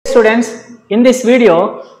Students, in this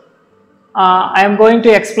video I am going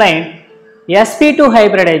to explain SP2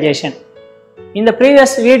 hybridization. In the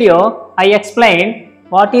previous video I explained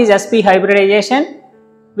what is SP hybridization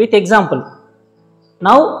with example.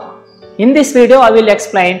 Now in this video I will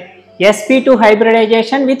explain SP2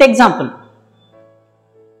 hybridization with example.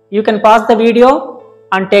 You can pause the video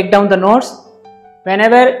and take down the notes.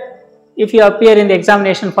 Whenever if you appear in the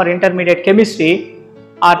examination for intermediate chemistry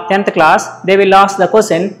or 10th class, they will ask the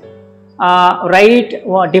question,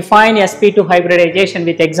 define SP2 hybridization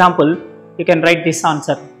with example. You can write this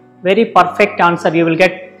answer. Very perfect answer, you will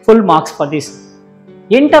get full marks for this.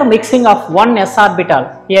 Intermixing of one s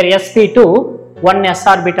orbital, here SP2, one s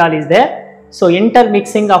orbital is there. So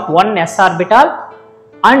intermixing of one s orbital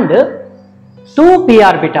and two p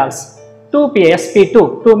orbitals,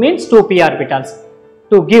 SP2, 2 means 2 p orbitals,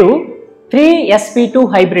 to give 3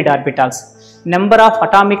 SP2 hybrid orbitals. Number of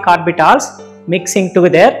atomic orbitals mixing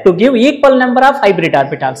together to give equal number of hybrid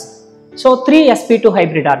orbitals. So 3 SP2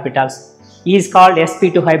 hybrid orbitals is called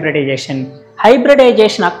SP2 hybridization.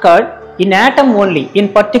 Hybridization occurred in atom only,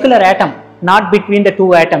 in particular atom, not between the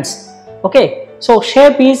two atoms. Okay, so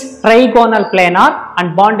shape is trigonal planar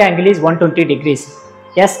and bond angle is 120 degrees.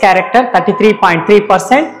 S character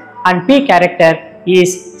 33.3% and P character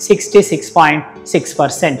is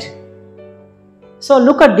 66.6%. So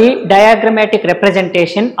look at the diagrammatic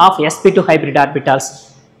representation of sp2 hybrid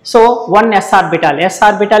orbitals. So one s orbital is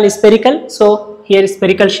spherical, so here is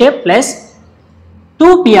spherical shape plus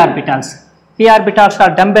 2 p orbitals. P orbitals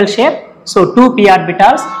are dumbbell shape, so 2 p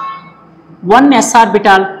orbitals, one s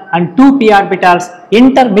orbital and 2 p orbitals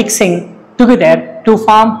intermixing together to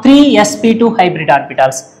form 3 sp2 hybrid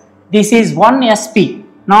orbitals. This is one sp,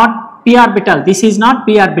 not p orbital. This is not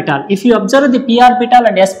p orbital. If you observe the p orbital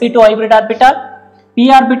and sp2 hybrid orbital, p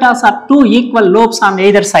orbitals are two equal lobes on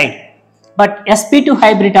either side, but sp2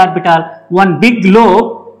 hybrid orbital, one big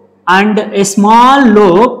lobe and a small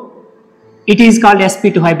lobe, it is called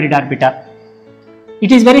sp2 hybrid orbital.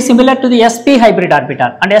 It is very similar to the sp hybrid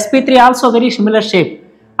orbital, and sp3 also very similar shape,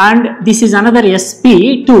 and this is another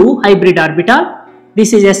sp2 hybrid orbital.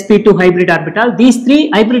 This is sp2 hybrid orbital. These three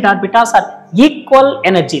hybrid orbitals are equal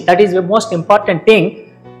energy. That is the most important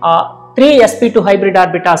thing. 3 sp2 hybrid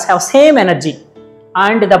orbitals have same energy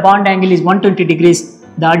and the bond angle is 120 degrees.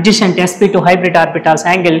 The adjacent sp2 hybrid orbitals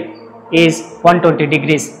angle is 120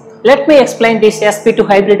 degrees. Let me explain this sp2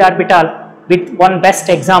 hybrid orbital with one best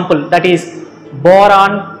example, that is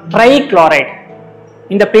boron trichloride.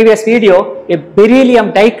 In the previous video, a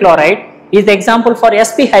beryllium dichloride is the example for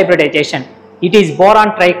sp hybridization. It is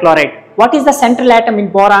boron trichloride. What is the central atom in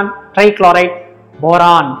boron trichloride?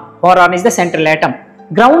 Boron. Boron is the central atom.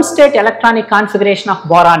 Ground state electronic configuration of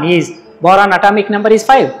boron is, boron atomic number is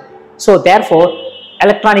 5. So therefore,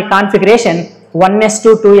 electronic configuration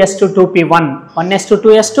 1s2, 2s2, 2p1, 1s2,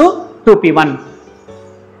 2s2, 2p1.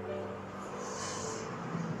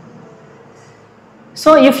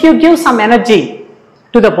 So if you give some energy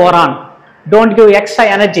to the boron, don't give extra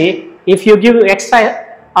energy. If you give extra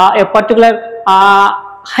a particular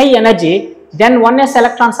high energy, then 1s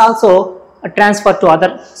electrons also transfer to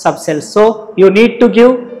other subcells. So you need to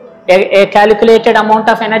give a calculated amount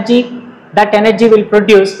of energy. That energy will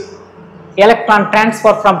produce electron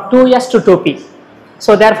transfer from 2s to 2p.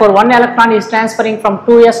 So therefore one electron is transferring from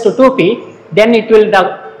 2s to 2p, then it will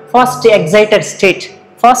the first excited state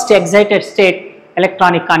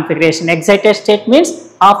electronic configuration. Excited state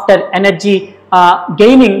means after energy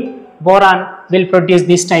gaining, boron will produce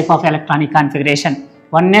this type of electronic configuration.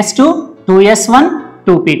 1s2, 2s1,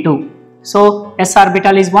 2p2. So s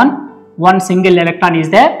orbital is 1, one single electron is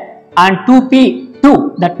there, and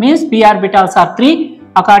 2p2, that means p orbitals are 3.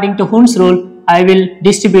 According to Hund's rule, I will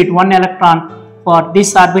distribute one electron for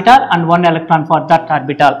this orbital and one electron for that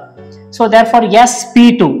orbital. So therefore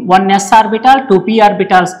sp2, one s orbital, 2 p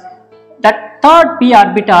orbitals. That third p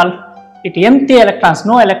orbital, it empty electrons,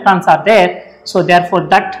 no electrons are there. So therefore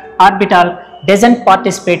that orbital doesn't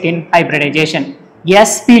participate in hybridization.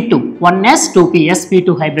 sp2, 1s, 2p,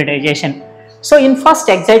 sp2 hybridization. So in first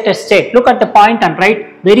excited state, look at the point and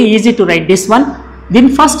write, very easy to write this one. In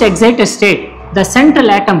first excited state, the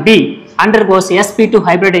central atom B undergoes sp2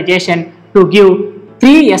 hybridization to give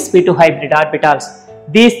 3 sp2 hybrid orbitals.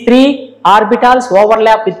 These 3 orbitals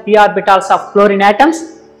overlap with p orbitals of chlorine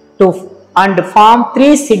atoms and form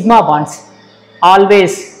 3 sigma bonds.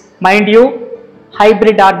 Always, mind you,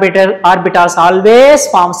 hybrid orbitals always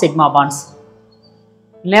form sigma bonds,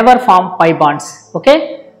 never form pi bonds.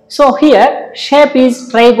 Okay. So here shape is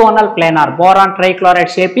trigonal planar. Boron trichloride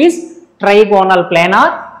shape is trigonal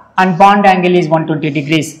planar and bond angle is 120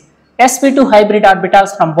 degrees. sp2 hybrid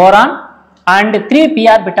orbitals from boron and 3 p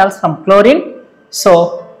orbitals from chlorine. So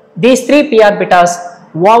these 3 p orbitals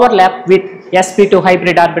overlap with sp2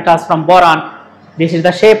 hybrid orbitals from boron. This is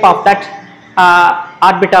the shape of that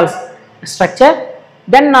orbital structure.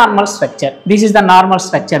 Then normal structure. This is the normal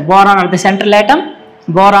structure. Boron at the central atom.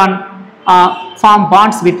 Boron form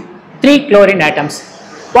bonds with 3 chlorine atoms.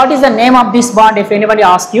 What is the name of this bond? If anybody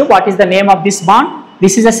asks you what is the name of this bond,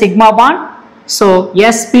 this is a sigma bond. So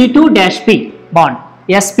sp2-p bond.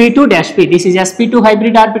 sp2-p. This is sp2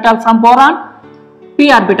 hybrid orbital from boron.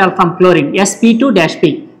 P orbital from chlorine.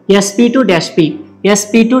 sp2-p. sp2-p.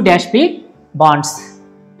 sp2-p bonds.